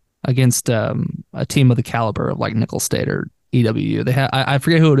 though, against a team of the caliber of like Nicholls State or EWU. They I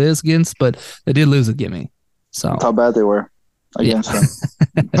forget who it is against, but they did lose a gimme. So that's how bad they were against them.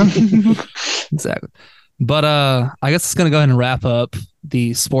 Exactly. But I guess it's gonna go ahead and wrap up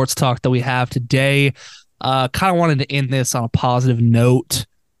the sports talk that we have today. Kind of wanted to end this on a positive note.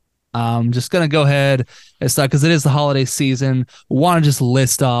 Just gonna go ahead and start because it is the holiday season. Want to just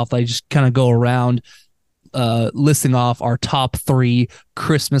list off, just kind of go around listing off our top 3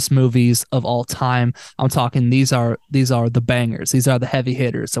 Christmas movies of all time. I'm talking these are the bangers. These are the heavy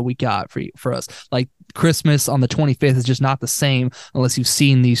hitters that we got for us. Like Christmas on the 25th is just not the same unless you've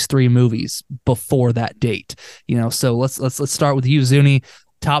seen these 3 movies before that date. So let's start with you, Zuni.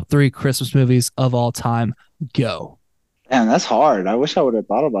 Top 3 Christmas movies of all time. Go. Man, that's hard. I wish I would have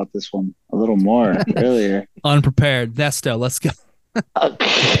thought about this one a little more earlier. Unprepared. Nesto, let's go.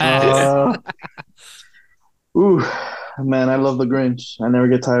 Ooh, man, I love The Grinch. I never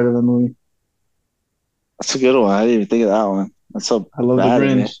get tired of the movie. That's a good one. I didn't even think of that one. That's so I love The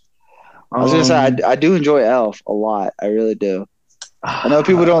Grinch. I was gonna say I do enjoy Elf a lot. I really do. I know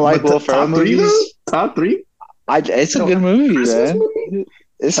people don't like Will Ferrell movies. Top 3? It's a good movie, man. Movie?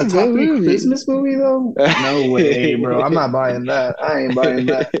 It's a good movie. Christmas movie though? No way, bro. I'm not buying that. I ain't buying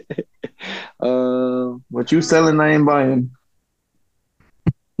that. What you selling, I ain't buying.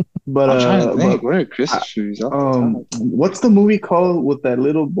 But I'm trying to think. What are Christmas movies? What's the movie called with that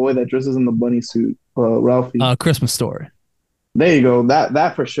little boy that dresses in the bunny suit? Ralphie. Christmas Story. There you go.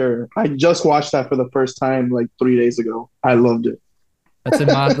 That for sure. I just watched that for the first time like 3 days ago. I loved it. That's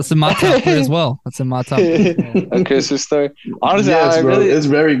in my top 3 as well. That's in my top 3. A Christmas Story. Honestly, yes, it's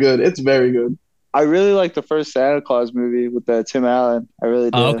very good. It's very good. I really like the first Santa Claus movie with Tim Allen. I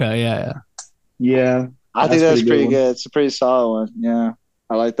really do. Oh, okay, yeah. Yeah. I think that's pretty good. It's a pretty solid one. Yeah.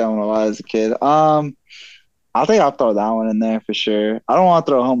 I like that one a lot as a kid. I think I'll throw that one in there for sure. I don't want to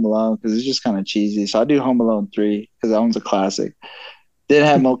throw Home Alone because it's just kind of cheesy. So I'll do Home Alone 3 because that one's a classic. Didn't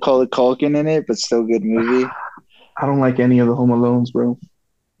have Macaulay Culkin in it, but still good movie. I don't like any of the Home Alones, bro.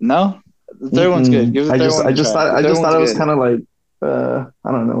 No? The third one's good. Give the third one a try. I just thought it was kind of like,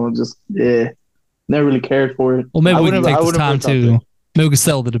 I don't know, just, never really cared for it. Well, maybe we can take this time to, maybe we can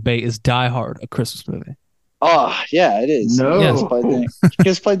settle the debate. Is Die Hard a Christmas movie? Oh, yeah, it is. No. It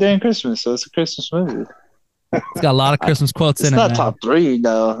gets played during Christmas, so it's a Christmas movie. It's got a lot of Christmas quotes in it. It's not top 3,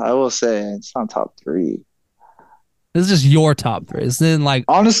 though. I will say it's not top 3. This is just your top 3. It's in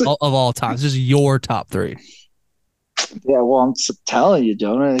honestly of all time. It's just your top 3. Yeah, well, telling you,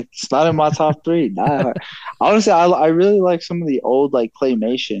 Jonah, it's not in my top three. Not honestly, I really like some of the old like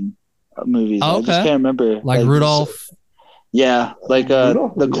claymation movies. Oh, I just okay. can't remember Like Rudolph. yeah, like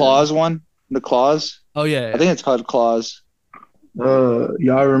Rudolph, the yeah. Claus one, the Claus. Oh yeah, I yeah. think it's called Claus.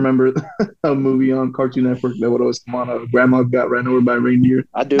 Y'all remember a movie on Cartoon Network that would always come on? Grandma got ran over by a reindeer.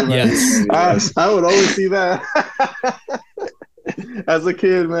 I do remember this Yes. movie. Yes. I would always see that as a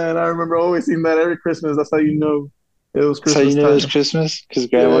kid, man. I remember always seeing that every Christmas. That's how you know it was So you Christmas knew it was time. Christmas because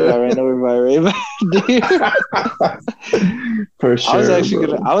Grandma Yeah, got ran over by a reindeer. for sure,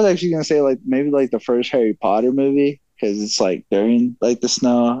 bro. I was actually gonna say like maybe like the first Harry Potter movie because it's like during like the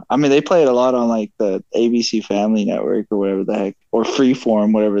snow. I mean, they play it a lot on like the ABC Family Network or whatever the heck, or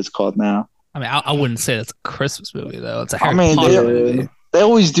Freeform, whatever it's called now. I mean, I wouldn't say it's a Christmas movie though. It's a I Harry mean, Potter Yeah. movie. they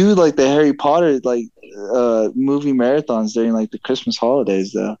always do like the Harry Potter like movie marathons during like the Christmas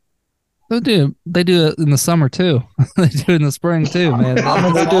holidays though. They do it in the summer too. They do it in the spring too, man. I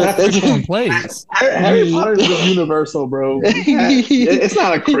mean, That's they do all it. They Freeform do. plays. Harry Potter is just universal, bro. It's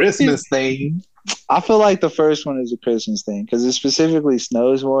not a Christmas thing. I feel like the first one is a Christmas thing because it specifically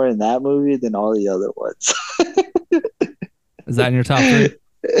snows more in that movie than all the other ones. Is that in your top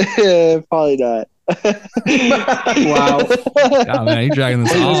three? Probably not. Wow. God, man, you dragging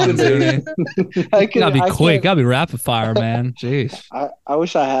this on, dude. Gotta be quick. Gotta be rapid fire, man. Jeez. I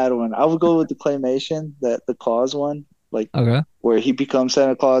wish I had one. I would go with the claymation, the Claus one, like Okay. where he becomes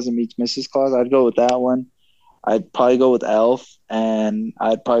Santa Claus and meets Mrs. Claus. I'd go with that one. I'd probably go with Elf, and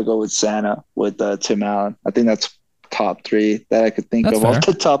I'd probably go with Santa with Tim Allen. I think that's top three that I could think That's of fair. off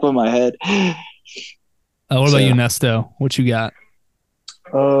the top of my head. What about you, Nesto? What you got?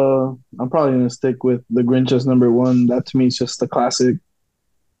 I'm probably gonna stick with The Grinch as number one. That to me is just a classic,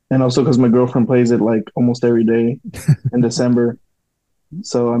 and also because my girlfriend plays it like almost every day in December.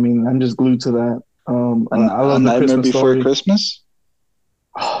 So I mean, I'm just glued to that. I love the Nightmare Christmas Before Story. Christmas.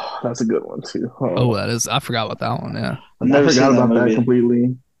 That's a good one too. Oh, that is. I forgot about that one. Yeah. I've never I forgot seen that about that movie.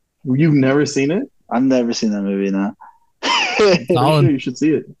 completely. You've never seen it? I've never seen that movie. No. Pretty Solid. sure you should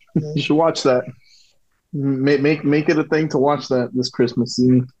see it. You should watch that. Make it a thing to watch that this Christmas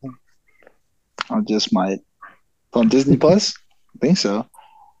season. I just might. On Disney Plus? I think so.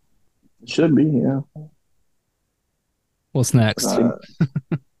 It should be, yeah. What's next?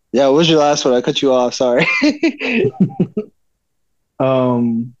 Yeah, what was your last one? I cut you off. Sorry.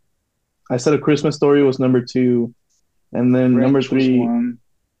 I said A Christmas Story was number two, and then number three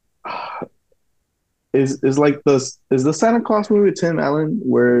is like the Santa Claus movie with Tim Allen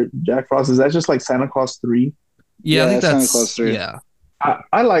where Jack Frost is that just like Santa Claus 3? Yeah, I think Santa that's Claus 3. Yeah.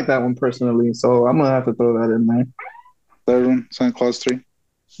 I like that one personally, so I'm gonna have to throw that in there. Third one, Santa Claus 3.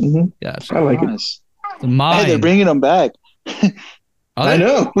 Mm-hmm. Gotcha. I like it. Nice. Mine. Hey, they're bringing them back. I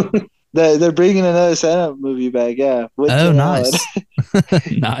know. They're bringing another Santa movie back. Yeah. With Oh, Tim nice.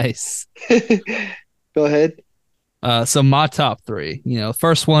 Nice. Allen. Go ahead. So my top three,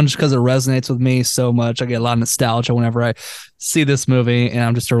 first one, just because it resonates with me so much. I get a lot of nostalgia whenever I see this movie, and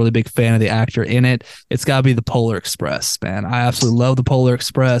I'm just a really big fan of the actor in it. It's got to be the Polar Express, man. I absolutely love the Polar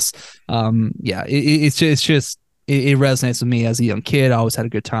Express. Yeah, it resonates with me as a young kid. I always had a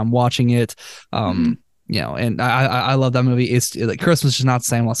good time watching it. And I love that movie. It's like Christmas is not the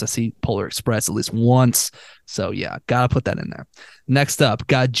same unless I see Polar Express at least once. So yeah, gotta put that in there. Next up,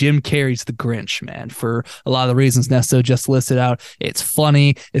 got Jim Carrey's The Grinch, man, for a lot of the reasons Nesto just listed out. It's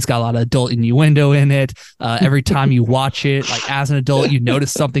funny. It's got a lot of adult innuendo in it. Every time you watch it, like as an adult, you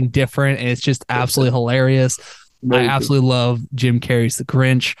notice something different, and it's just absolutely hilarious. I absolutely love Jim Carrey's The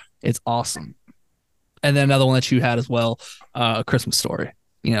Grinch. It's awesome. And then another one that you had as well, A Christmas Story.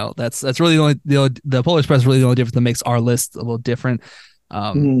 That's really the Polar Express is really the only difference that makes our list a little different.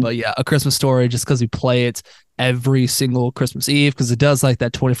 But yeah, A Christmas Story, just because we play it every single Christmas Eve, because it does like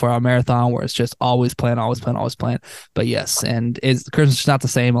that 24-hour marathon where it's just always playing. But yes, and Christmas is not the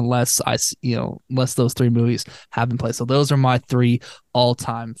same unless unless those three movies have been played. So those are my three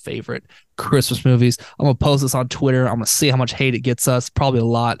all-time favorite Christmas movies. I'm gonna post this on Twitter. I'm gonna see how much hate it gets us. Probably a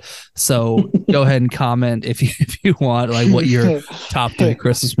lot. So go ahead and comment if you want, like what your top three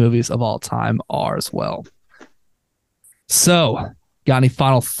Christmas movies of all time are as well. So, got any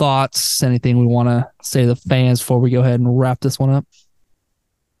final thoughts? Anything we want to say to the fans before we go ahead and wrap this one up?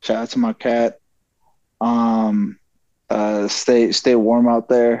 Shout out to my cat. Stay warm out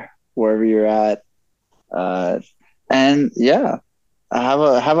there wherever you're at. And yeah, have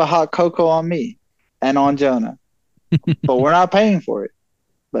a hot cocoa on me and on Jonah. But we're not paying for it.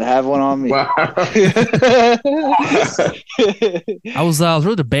 But have one on me. Wow. I was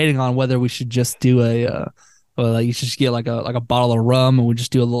really debating on whether we should just do Well, like, you should just get like a bottle of rum, and we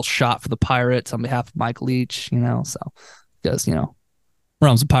just do a little shot for the Pirates on behalf of Mike Leach. So because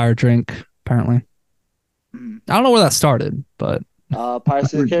rum's a pirate drink apparently. I don't know where that started, but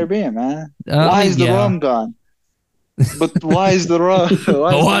Pirates of the Caribbean, man. I Why mean, is the yeah. rum gone? But why is the rum?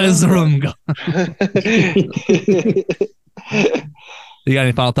 Why is the rum gone? You got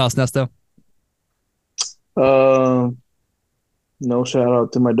any final thoughts, Nesto? No shout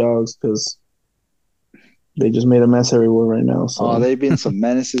out to my dogs because they just made a mess everywhere right now. So. Oh, they've been some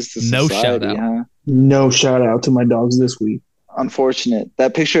menaces to No society, shout out. huh? No shout out to my dogs this week. Unfortunate.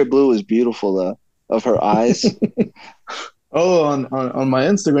 That picture of Blue was beautiful, though, of her eyes. Oh, on my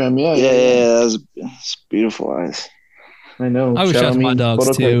Instagram, yeah. That's beautiful eyes. I know. I wish out to my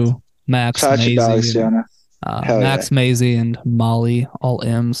dogs too. Max, Shout out your dogs, Jonah. Max, Maisie, and Molly, all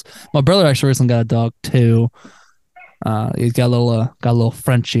M's. My brother actually recently got a dog too. He's got a little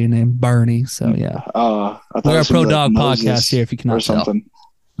Frenchie named Bernie. So yeah. We're a pro dog podcast here, if you cannot tell.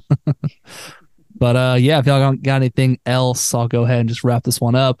 But yeah, if y'all got anything else, I'll go ahead and just wrap this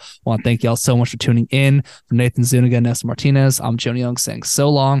one up. I want to thank y'all so much for tuning in. From Nathan Zuniga and Nessa Martinez, I'm Jonah Young saying so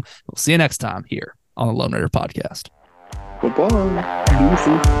long. We'll see you next time here on the Lone Raider Podcast.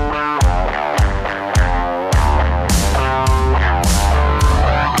 Goodbye.